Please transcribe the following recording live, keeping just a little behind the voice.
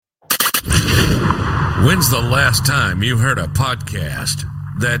When's the last time you heard a podcast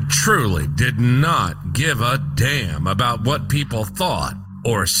that truly did not give a damn about what people thought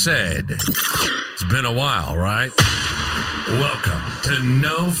or said? It's been a while, right? Welcome to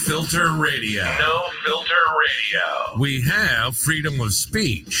No Filter Radio. No Filter Radio. We have freedom of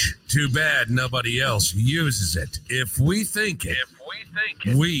speech. Too bad nobody else uses it. If we think it,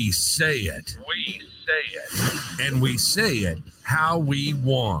 we say it. And we say it how we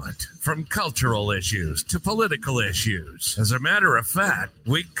want, from cultural issues to political issues. As a matter of fact,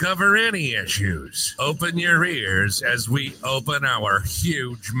 we cover any issues. Open your ears as we open our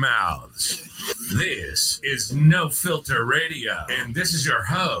huge mouths. This is No Filter Radio, and this is your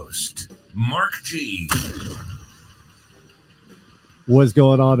host, Mark G. What's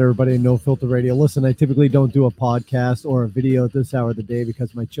going on, everybody? No Filter Radio. Listen, I typically don't do a podcast or a video at this hour of the day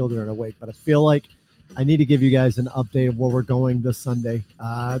because my children are awake, but I feel like I need to give you guys an update of where we're going this Sunday.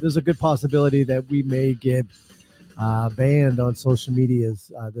 There's a good possibility that we may get banned on social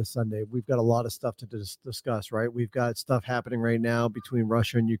medias this Sunday. We've got a lot of stuff to discuss, right? We've got stuff happening right now between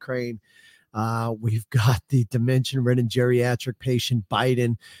Russia and Ukraine. We've got the dementia-ridden geriatric patient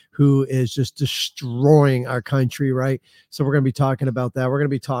Biden, who is just destroying our country, right? So we're going to be talking about that. We're going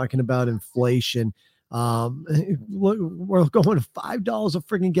to be talking about inflation. We're going to $5 a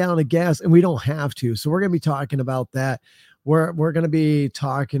freaking gallon of gas, and we don't have to. So we're going to be talking about that. We're going to be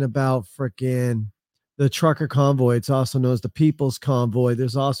talking about freaking the trucker convoy. It's also known as the People's Convoy.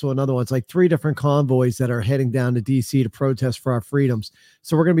 There's also another one. It's like 3 different convoys that are heading down to DC to protest for our freedoms.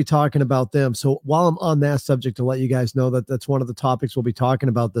 So we're going to be talking about them. So while I'm on that subject, to let you guys know that that's one of the topics we'll be talking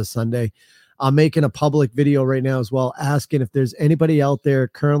about this Sunday. I'm making a public video right now as well, asking if there's anybody out there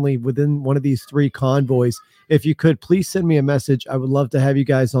currently within one of these 3 convoys. If you could, please send me a message. I would love to have you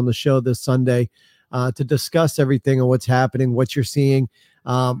guys on the show this Sunday to discuss everything and what's happening, what you're seeing,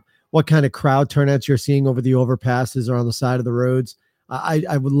 what kind of crowd turnouts you're seeing over the overpasses or on the side of the roads.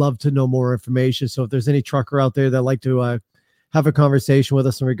 I would love to know more information. So if there's any trucker out there that'd like to have a conversation with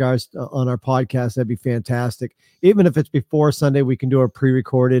us in regards to, on our podcast, that'd be fantastic. Even if it's before Sunday, we can do a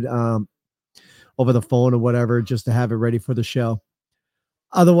pre-recorded over the phone or whatever, just to have it ready for the show.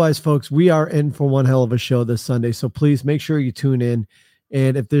 Otherwise, folks, we are in for one hell of a show this Sunday. So please make sure you tune in.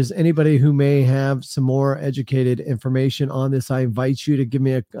 And if there's anybody who may have some more educated information on this, I invite you to give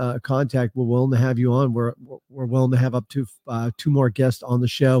me a contact. We're willing to have you on. We're willing to have up to 2 more guests on the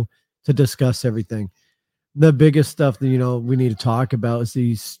show to discuss everything. The biggest stuff that, we need to talk about is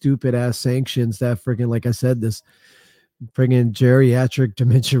these stupid ass sanctions that freaking, like I said, this friggin' geriatric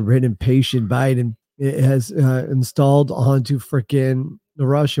dementia-ridden patient Biden has installed onto freaking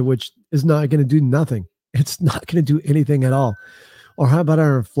Russia, which is not going to do nothing. It's not going to do anything at all. Or how about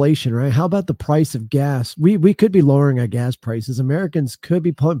our inflation, right? How about the price of gas? We could be lowering our gas prices. Americans could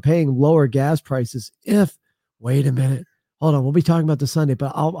be paying lower gas prices if, wait a minute, hold on. We'll be talking about this Sunday,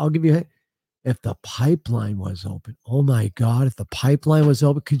 but I'll give you, if the pipeline was open. Oh my God, if the pipeline was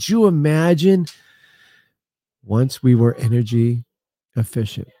open, could you imagine? Once we were energy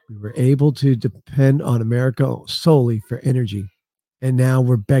efficient, we were able to depend on America solely for energy. And now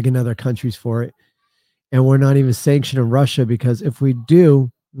we're begging other countries for it. And we're not even sanctioning Russia, because if we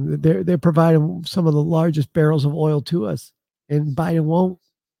do, they're providing some of the largest barrels of oil to us. And Biden won't,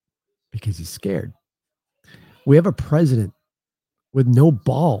 because he's scared. We have a president with no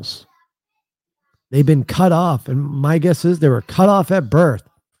balls. They've been cut off. And my guess is they were cut off at birth.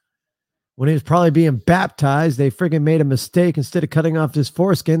 When he was probably being baptized, they freaking made a mistake. Instead of cutting off his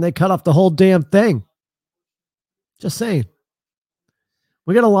foreskin, they cut off the whole damn thing. Just saying.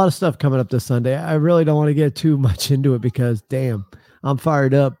 We got a lot of stuff coming up this Sunday. I really don't want to get too much into it because, damn, I'm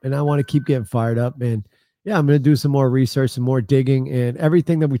fired up and I want to keep getting fired up. And yeah, I'm going to do some more research, some more digging, and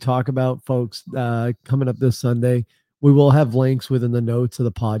everything that we talk about, folks, coming up this Sunday. We will have links within the notes of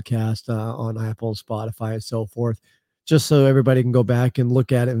the podcast on Apple, Spotify, and so forth, just so everybody can go back and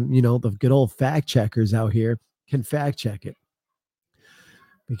look at it. And, the good old fact checkers out here can fact check it.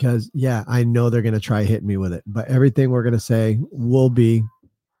 Because, yeah, I know they're going to try hitting me with it. But everything we're going to say will be,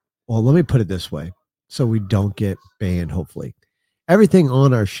 well, let me put it this way, so we don't get banned, hopefully. Everything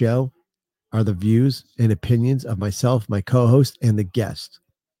on our show are the views and opinions of myself, my co-host, and the guest.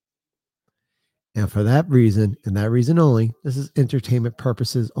 And for that reason, and that reason only, this is entertainment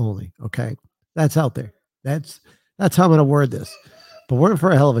purposes only, okay? That's out there. That's how I'm going to word this. But we're in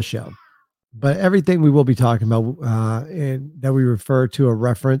for a hell of a show. But everything we will be talking about and that we refer to a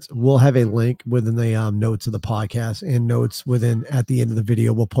reference, we'll have a link within the notes of the podcast and notes at the end of the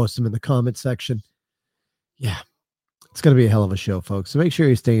video. We'll post them in the comment section. Yeah, it's going to be a hell of a show, folks. So make sure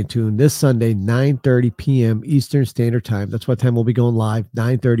you stay tuned this Sunday, 9:30 p.m. Eastern Standard Time. That's what time we'll be going live,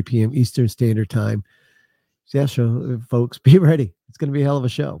 9:30 p.m. Eastern Standard Time. So yeah, show, folks, be ready. It's going to be a hell of a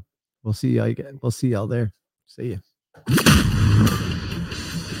show. We'll see y'all again. We'll see y'all there. See ya.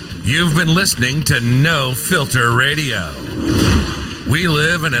 You've been listening to No Filter Radio. We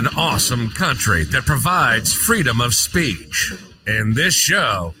live in an awesome country that provides freedom of speech. And this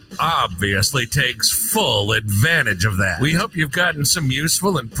show obviously takes full advantage of that. We hope you've gotten some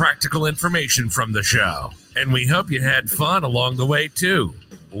useful and practical information from the show. And we hope you had fun along the way, too.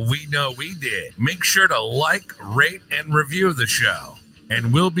 We know we did. Make sure to like, rate, and review the show.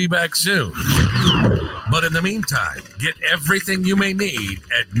 And we'll be back soon. But in the meantime, get everything you may need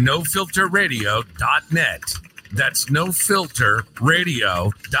at nofilterradio.net. That's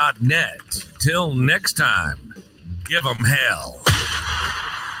nofilterradio.net. Till next time, give 'em hell.